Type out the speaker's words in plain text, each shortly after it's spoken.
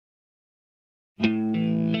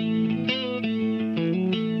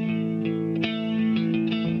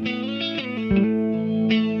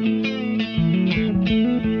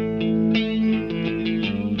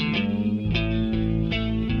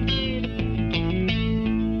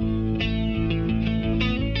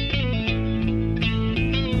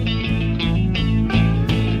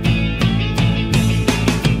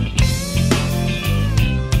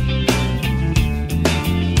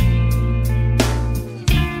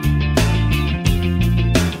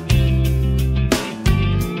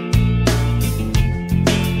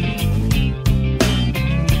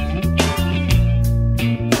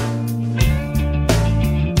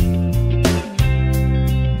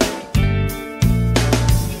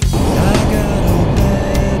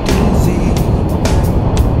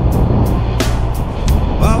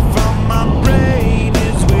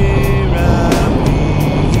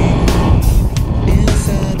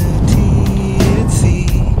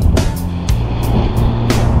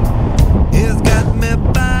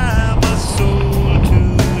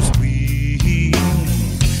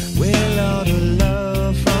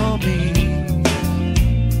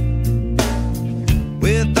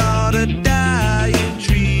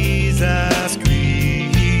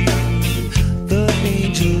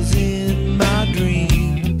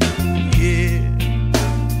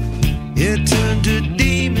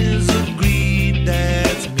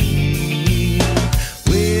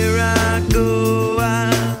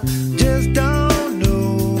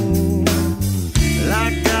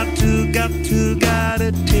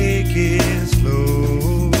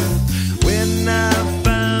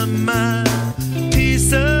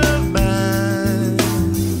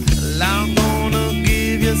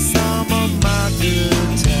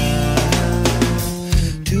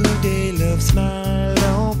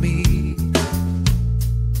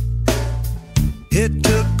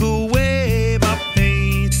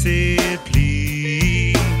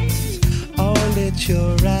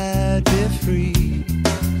free.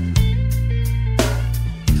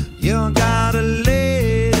 You gotta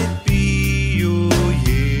let it be, oh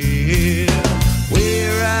yeah.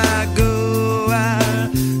 Where I go, I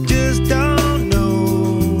just don't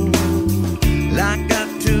know. Like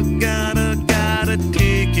gotta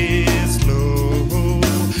take it slow.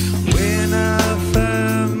 When I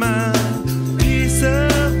find my peace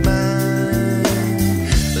of mind,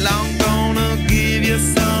 I'm gonna give you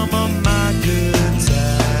some of my good time.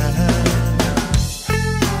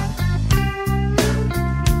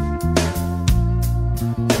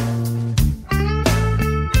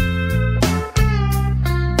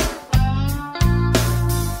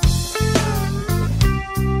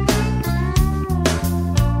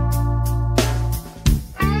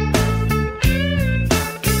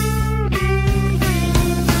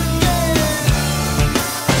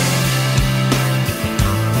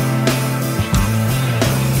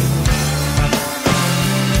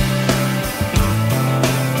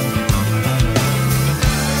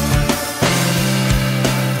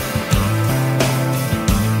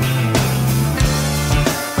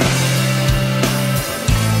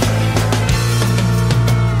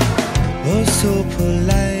 Oh, so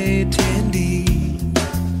polite indeed.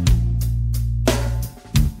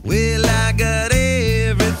 Well, I got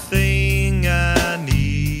everything I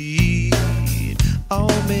need.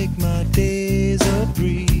 I'll make my days a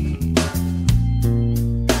breeze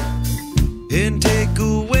and take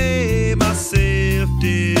away my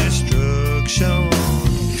self-destruction.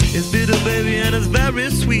 It's bitter, baby, and it's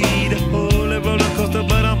very sweet. Holy roller coaster,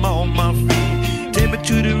 but I'm on my feet. Take me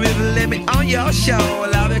to the river, let me on your show.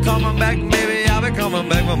 I'll be coming back, baby, I'll be coming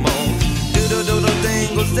back for more. Do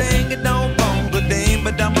thing, go sing it, don't bongo ding.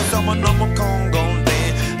 But I'm a someone, I'm a Congo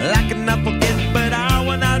ding. Like an apple kid, but I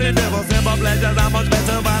want out the devil. Simple pleasures, I'm much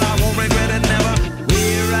better.